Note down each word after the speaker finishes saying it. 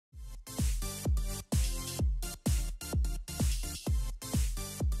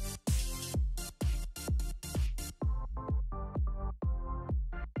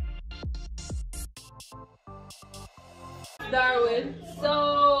Darwin.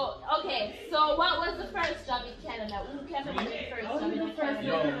 So, okay, so what was the first job in Canada? Who can remember the first job in Canada?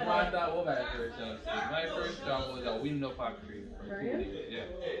 Yo, that was my first job. My first job was a window factory. Yeah.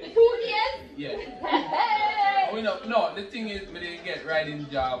 The 2 years? Yeah. Hey! Oh, no, the thing is, we didn't get riding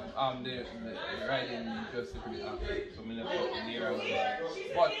job, the riding just to be after. So, we never got near.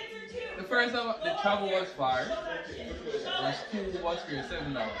 But the first time, the travel was far. It was 2 bus for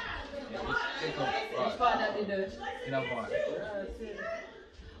 7 hours. Yeah, we take up Which part that they do? in a van.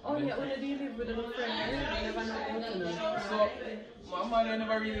 Oh yeah, when do you live with a friend? I never know what to know. So, my mother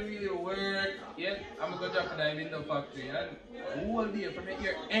never really work yet. I'm going to drop in the window factory and whole day from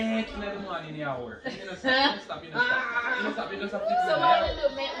here 8 in the morning in hour. You don't stop. You just have to So what do you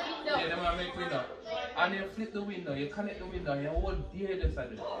do? Make window? Yeah, they make window. And you flip the window, you connect the window, you whole day just do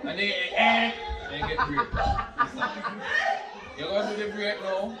it. And then you get break. You go to the break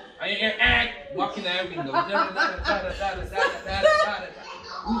now, and you hear back in the window.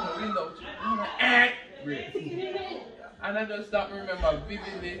 Window, break. And I just stop remember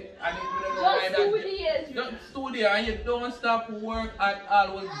vividly, and just 2 days. Just 2 days, and you don't stop work at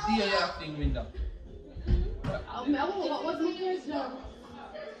all. Was there you have thing window. What was my first job?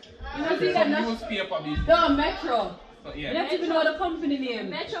 You know, see that newspaper business. No, Metro. So, yeah. You don't even know the company name.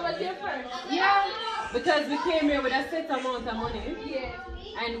 Metro was your first? Yeah, because we came here with a set amount of money.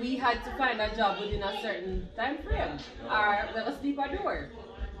 Yeah. And we had to find a job within a certain time frame. Or we have to sleep at door.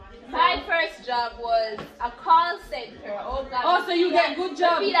 My first job was a call center. Oh God. Oh, so you get good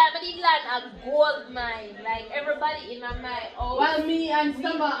job. I did land a gold mine. Like everybody in my house. Well, me and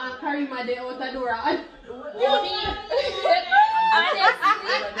Samba and Karima, they out the door.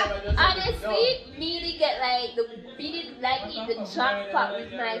 Honestly, me did get like the jackpot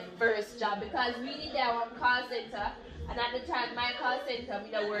with my first job because we did that one call center. And at the time, my call center, we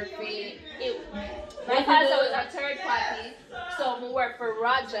don't work for it. My call center was a third party, so we work for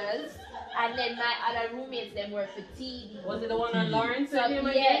Rogers. And then my other roommates, them work for TV. Was it the one on Lawrence?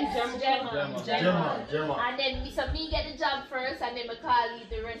 Yes, Gemma. Gemma. And then me get the job first, and then we call you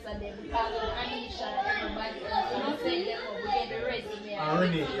the rest of them. We call them Anisha and everybody else. So we send them up, we get the resume. I'm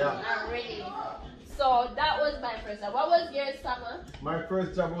ready. So that was my first job. What was yours, Summer? My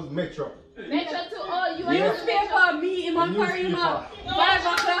first job was Metro. Metro too? Oh, you were newspaper, me in my Karima. 5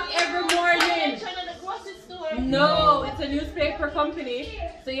 o'clock every morning. No, it's a newspaper company.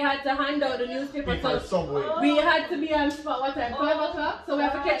 So you had to hand out the newspaper. So we had to be on spot, what time? 5 o'clock? So we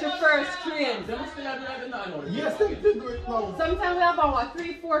have to catch your first train. Yes, they do it now. Sometimes we have about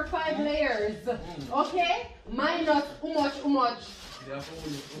 3, 4, 5 layers. Okay? Minus how much? Yes.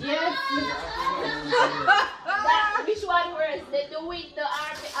 Which one worse? The window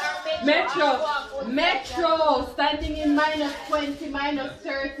or Metro, standing in minus 20, minus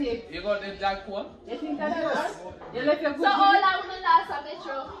 30. You got the dark one? You think that? You left your good. So all I want last at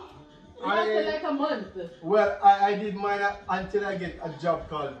Metro? It like a month. Well, I did mine until I get a job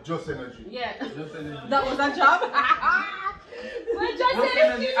called Just Energy. Yeah. That was a job? Well, Just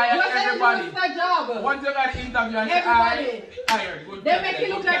Energy. Everybody. Was a job. Once you got the interview and everybody. Hired. They make it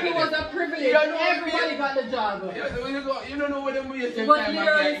look like it was a privilege. Everybody got the job. You don't know what them waste your But time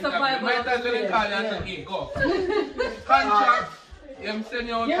literally and survival. might as well call you and say, go. Contract. I'm sending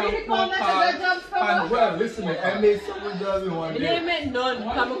you out really call that a job for well, listen, I made something jolly one day. They made none.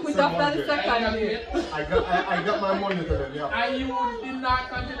 Come and quit after the second day. I got my money to them, yeah. And you did not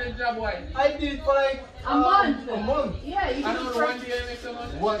continue the job, why? I did for like a month. A month. Yeah, you I don't know, one day I make so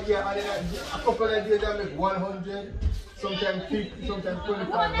much. One, yeah, and then a couple of days I make 100, sometimes 50, sometimes 25.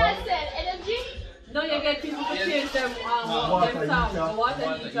 What I said, energy? No, you get people to change them water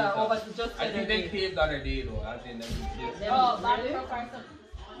heater over to Just I think they Energy. caved on a day though. I think Oh, back for some.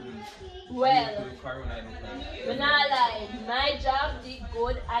 Well, when I like my job did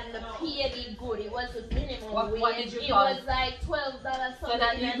good and the pay did good. It was the minimum wage. What did you it call? was like $12 something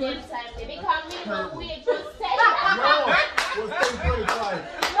that at good? the time. Because minimum wage was $10. No, it was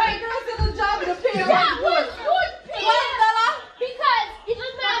 10.25. Right, girls did the job, the pay That was was good. good pay. Because it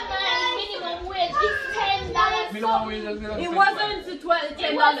was not my minimum wage. It's $10. Minimum wage is It wasn't $10.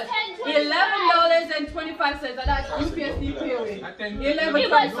 It was $11.25, and that's UPSD pay rate. It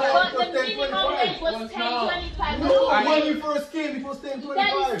was, but the minimum wage was $10.25. No, when you first came, it was 10.25.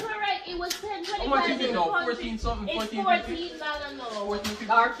 That is correct. It was $10.25. How much is it now? 14 something? It's 14 $14 now. 14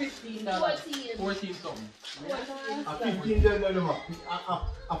 Or $15. 14 something. A 15 no.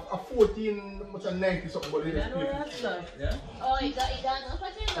 A 14, much a 90 something, but it is Yeah? Oh, it got enough. I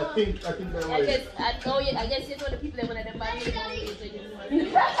think that was. I guess you know the people that want to buy me.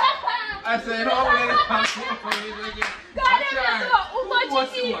 I said, no, I'm going to God, how much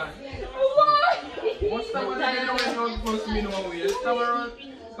is it? What? What's the one that don't post me no way? Someone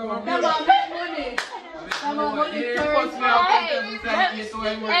Come on, make money. Come on, money first.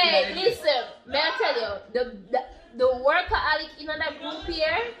 Hey, listen, may I tell you, the workaholic in that group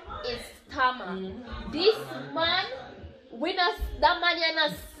here is Tama. This man, that man you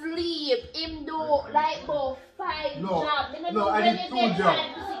not sleep. Him do like about 5 jobs. No, I did 2 jobs.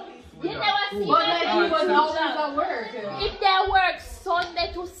 You never see But like he was always at work. If they work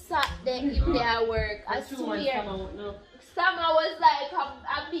Sunday to Saturday, if they work, I swear. Summer was like a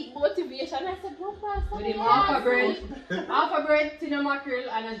big motivation. I said, go past with him half a bread, tin mackerel,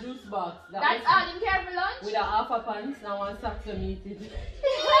 and a juice box. That's all in care for lunch? With a half a pants and 1 sack of meat.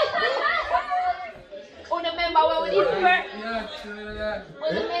 Oh, remember when we did work? Yeah.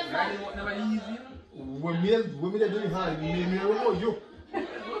 Oh, remember? Never easy. When me doing hard, me know you.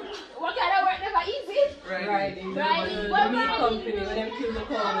 What kind of work never easy? Right. The meat company when them kill the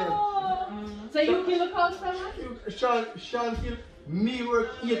cow. So you kill the cow, Sean kill me work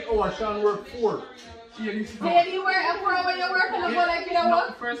 8 hours, Sean work 4. So you work and 4 hours you work and go like you know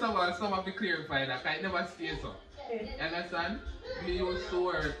what? First of all, some have to clarify that I never stay so. You understand? Me used to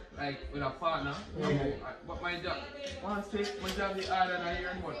work like with a partner, but my job, my job is harder than here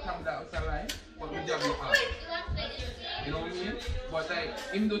and more. Come down to life, but my job is hard. You know what I mean? But like,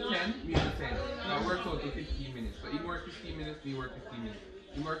 him do 10, me do 10. So I work out to 15 minutes. So he work 15 minutes, me work 15 minutes.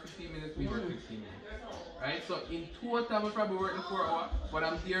 He work 15 minutes, me work 15 minutes. Right? So in total, I probably work the 4 hours, but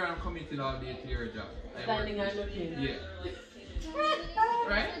I'm there and I'm committed all day to your job. Standing and looking. Yeah.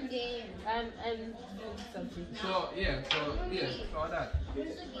 Right? So that.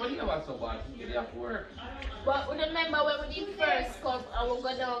 But you know what's so bad? You have to work. But remember when we did first come and we go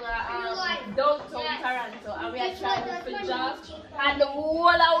down downtown Toronto and we are trying for jobs and the whole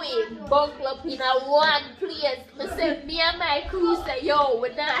away buckle up in a one place. Me and my crew say, yo,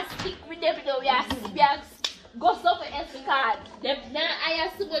 we're not stick with them, we are go suffer S card. Them now I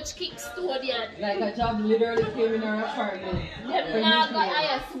have so much Kingstonian. Like a job literally came in our apartment. Them now got I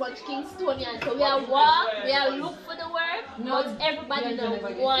have so much Kingstonian. So we are walk, we are look for the work, but everybody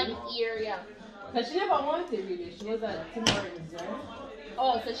in one area. But she never wanted really. She was at Tim Hortons, right?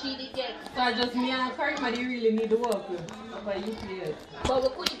 Oh, so she didn't get. So just me and Karima, they really need to work. But you play. But we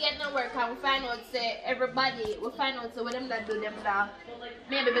couldn't get no work and we find out say everybody, we find out so what them that do them that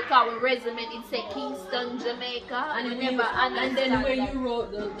maybe because we resume it say Kingston, Jamaica and we never understand. And then when you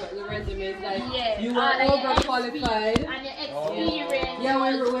wrote the resume, like you were like overqualified. And your experience. Yeah, we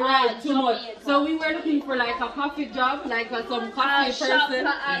were too much. So we were looking for like a coffee job, like some coffee person.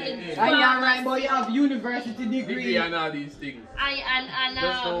 Yeah, right, but you have university degree and all these things. And in a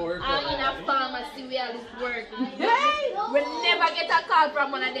pharmacy we have this work. Hey! We'll never get a call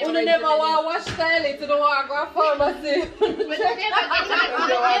from one of them. We never want to wash toilet to the walk to pharmacy. We'll never get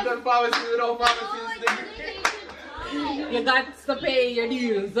a pharmacy without pharmacy. You got to pay your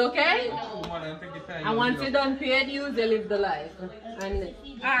dues, okay? And once you don't pay your dues, you live the life. And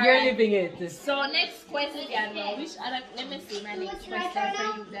you're living it. So next question, let me see my next question for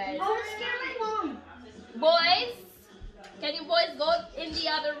you guys. Boys, can you boys go in the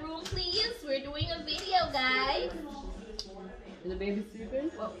other room, please? We're doing a video, guys. Is the baby sleeping?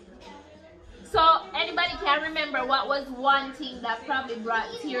 Whoa. So, anybody can remember what was one thing that probably brought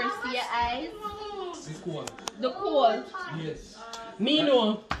tears to your eyes? The cold. The cold? Yes. Me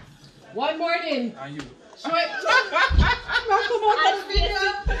no. One morning. And you. Stacy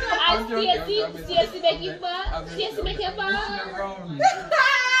make it bad. Stacy make it bad.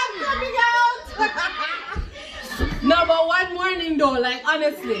 No, but one morning though, like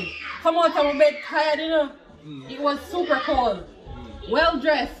honestly, come out of my bed tired, you know. It was super cold. Well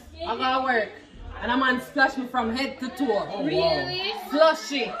dressed, I gotta work. And a man splashed me from head to toe. Oh, really? Wow.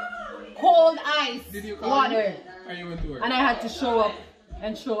 Slushy, cold ice, water. And you went to work? And I had to show up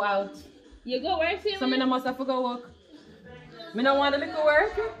and show out. You go work, so I must have to go work. I don't want to look at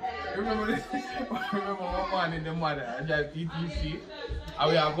work. Remember one morning the mother, I drive TTC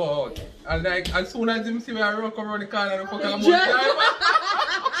and we are go out. And like as soon as him see me I run come around the corner and fuck I'm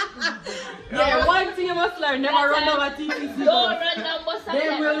yeah, one thing you must learn, never run down a TTC. Don't run down bus. They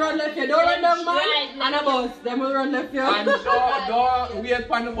will run left you. Don't run down man and a bus. They will run left you. And don't wait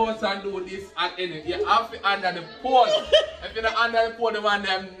for the bus and do this at any. You have to under the pole. If you're not under the pole, the man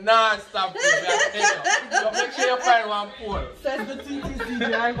them non-stop. So make sure you find one pole. Says the TTC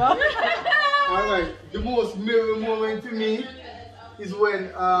driver. Alright, the most memorable moment to me is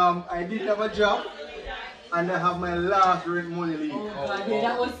when I didn't have a job and I have my last rent money leave. Oh God, yeah,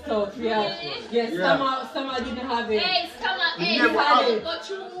 that was tough, yeah. Yes, yeah. Somehow didn't have it. Hey,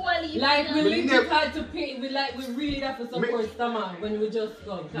 Like we legit had to pay. We really have to support Stammer when we just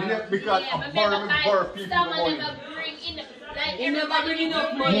go. Because Stammer never bring in. Like never bring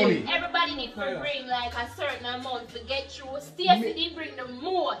enough money. Everybody needs to bring like a certain amount to get through. Stacey did bring the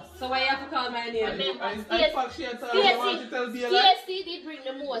most. So why you have to call my name? Remember, Stacey did bring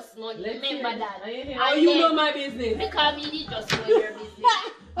the most money. Remember that. Oh, you know my business. Because me did just know your business.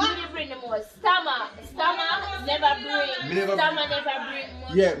 You did bring the most. Stammer never bring. Stammer never bring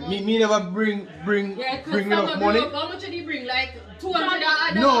much money. Me never bring enough money. How much did he bring? Like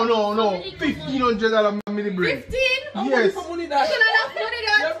 $200? No. $1,500 me bring. 15? Yes. Money that. You money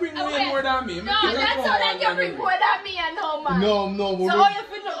that. You bring way more than me. No, that's not like you bring more than me, I know, man. No. So how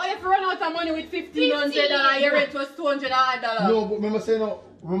you run out of money with $1,500? Your rent was $200. No, but remember saying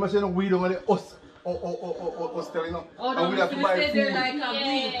we don't want us telling them. Oh no, we have to buy food. There like a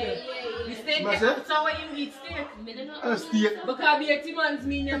week. We stayed there. So when you eat steak? Steak. Because the 80 months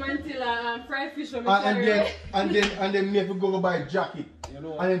mean them until fried fish or and then me have to go buy a jacket. You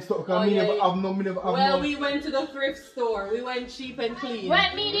know, and then stuff because me never have no. We went to the thrift store. We went cheap and clean.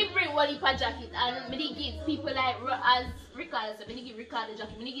 Well, me did bring one heap of jacket and me did give people like as Ricardo said, me did give Ricardo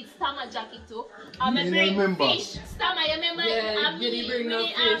jacket, me did give Stammer jacket too. And me bring fish. Stammer, you remember? Yeah, you did bring no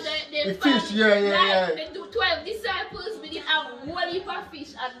fish. The fish, yeah. Me do 12 disciples, me did have one heap of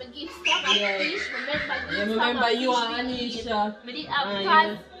fish and me give Stammer fish. Remember you and Anisha. Me did have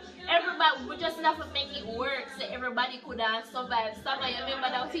cats. Everybody, we just have to make it work so everybody could survive. Stammer, you remember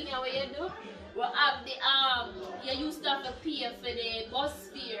that thing what you do? We have the you used to have to pay for the bus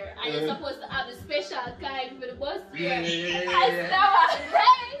fare and you're supposed to have a special kind for the bus fare.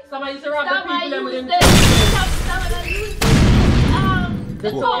 Stammer used to rob the people and with them. Stammer used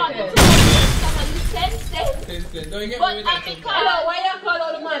the phone. Stammer used 10 cents. Don't get But me with at the car, why you call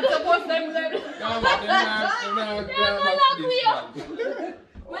all the man? Suppose them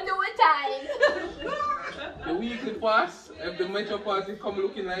when do we time? The weekly pass, if the metro pass is come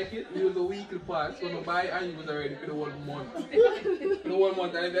looking like it, use the weekly pass. So no buy and you was already for the 1 month. For the 1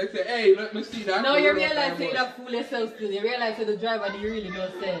 month and they say, hey, let me see that. No, you realize you don't fool yourself still. You realize that the driver you really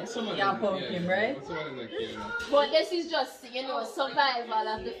don't say you're pumping, right? But this is just, survival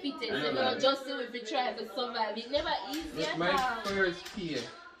of the fittest. Just so if you try to survive. It's never easy at all. My first pay,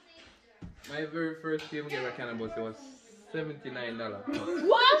 my very first pay I get a cannabis was $79.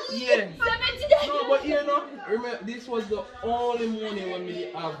 What? Yeah. $79? No, but remember, this was the only money when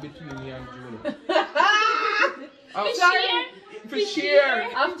we have between me and Juno. For share.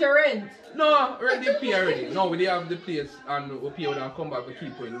 After rent? No, already pay already. No, we didn't have the place and we pay when I come back, we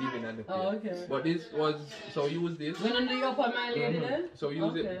keep on living at the place. Oh, okay. But this was, so use this. When on the upper mile then? So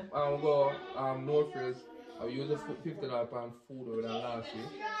use it, go Northfields. I use a $50 pound food over there last week.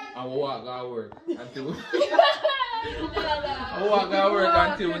 And we walk our work until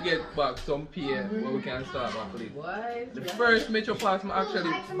we get back some pay where we can start back live. The first metro pass I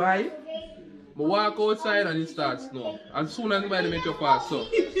actually buy, I walk outside and it starts snow. As soon as I buy the metro pass, so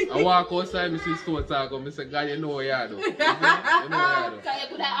I walk outside, I see store talk and I say, God, you know what you do. You know what you do. You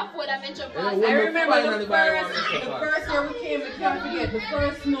could afford a metro pass. I remember the first year we came, we can't forget, the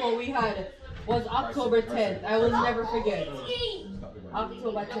first snow we had was October 10th. I will never forget.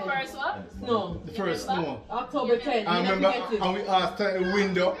 October 10th. The first one? No. The first snow. October 10th. I remember, and we asked at the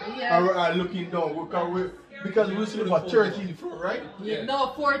window, and we are looking down, because we used to live at 13 floor, right? Yeah.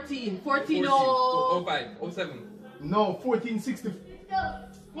 No, 14. 14 05, 07. No, 1460.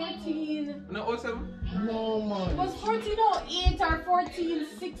 14. No, 07? No, man. It was 1408 or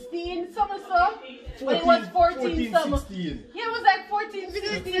 1416, some stuff. But it was 14 some. 16. Yeah, it was like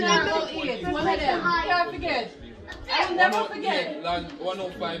 1416 or 08. One of them. I can't forget. I will never forget.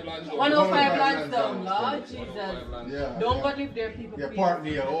 105 Lansdowne. 105 Lansdowne. Lord Jesus. Yeah. Don't go live there, people. Yeah, part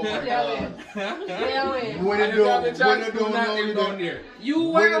there. Oh my God. Stay away. When you don't know, you don't here. You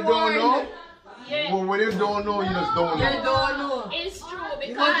were warned. Yeah. Well, when you don't know, you just don't know. You don't know. It's true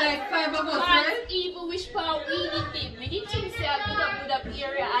because like 5 of us, right? Even which part we did it. We did things say a good up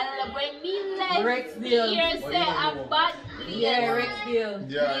area and when me like Rexdale. here say a bad Yeah, Rexdale.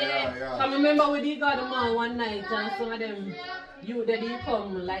 Yeah. I remember we did go to the mall one night and some of them you that did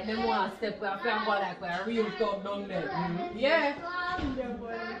come like them one step where I found go like where a real talk down there. Yeah.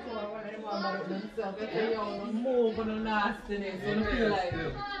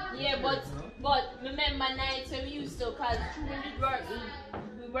 Yeah, but remember nights when we used to, cause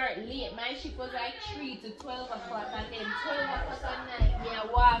we work late. My shift was like 3 to 12 o'clock, and then 12 o'clock at night, me I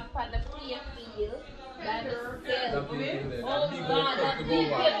walk on the playfield. That is still. Oh God, that big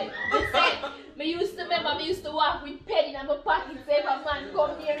me used to remember, me used to walk with penny in my pocket. Say if a man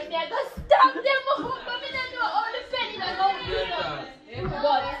come near me, I go stop them up. But me don't know all the penny that go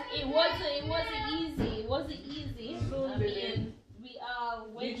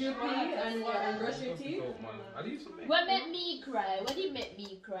What did make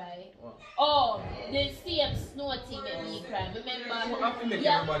me cry? Oh, the same snow thing made me cry. Remember?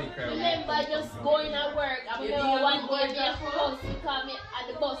 Yeah. Remember just going to work. I remember one day me bus because me and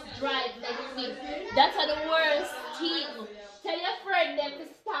the bus drive next me. That's the worst thing. Tell your friend them to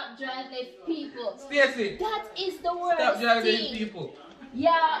stop driving people. Stacy. That is the worst Stop driving thing. people.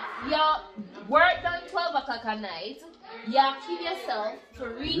 Yeah, work done 12 o'clock at night. You kill yourself to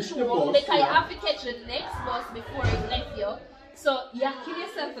reach home because you have to catch the next bus before it left you. So you kill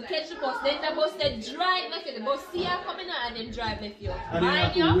yourself to catch the bus. Then the bus then drive left you. The bus see you coming out and then drive left you. And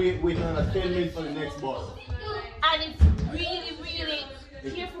then you have to wait another 10 minutes for the next bus. And it's really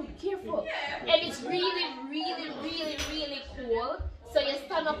careful. And it's really cold. So you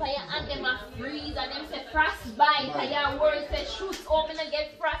stand up and them a freeze and them say frostbite and your words say shoot open and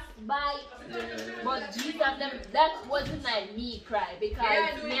get frostbite. But Jesus, that wasn't like me cry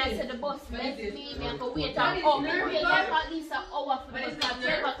because me I said the bus left me have to wait and wait at least an hour for the bus at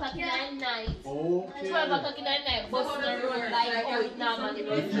 12 o'clock in the night. 12 o'clock in the night, bus on the road like how it normally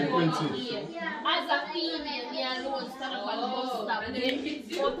runs. As a female, me alone stand up at the bus stop and then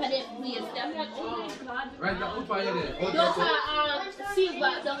go to that place. I'm like, oh my God. Right now, who are you there?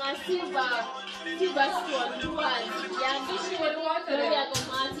 Silver stone twice. Yeah, this one water. We are going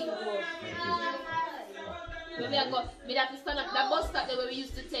Martin Road. We have to stand up. That bus stop where we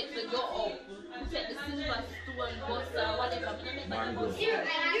used to take to go up. We take the silver stone bus or whatever.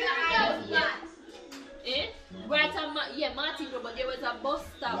 Eh? Right on Martin Road, but there was a bus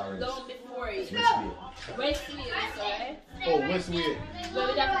stop down before it. Westway, sorry. Oh, Westway. Where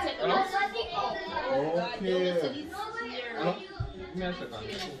we have to take the bus to go up. Oh God, don't get to this here.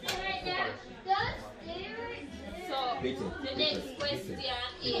 So, the next question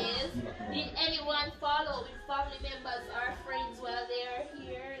is, did anyone follow with family members or friends while they are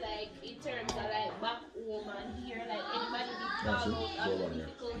here? Like, in terms of like back home and here, like anybody did follow after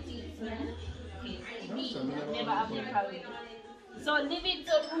difficulties? Me, never have any problem. So living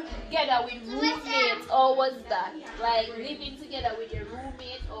together with roommates, or was that? Like living together with your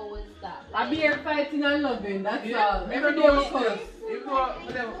roommate, or was that? I be here fighting and loving, that's all. Every day we come.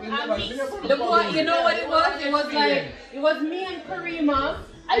 The boy, you know what it was? It was like, it was me and Karima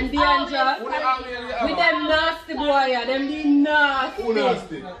and Deandra with them nasty boy, yeah, them be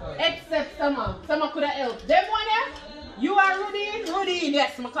nasty. Except Summer could have helped. Them one there, you are Rudin,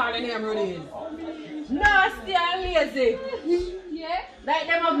 yes, I'm calling him Rudin. Nasty and lazy. Yeah? Like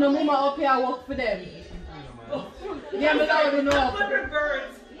them have no mama up here work for them. Yeah, but I don't know.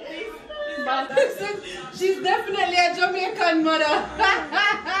 She's definitely a Jamaican mother.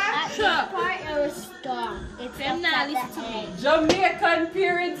 Jamaican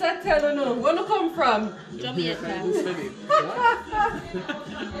parents are telling her. Where do you come from? Jamaica.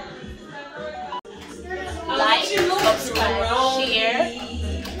 Like, subscribe, share,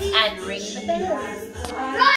 and ring the bell.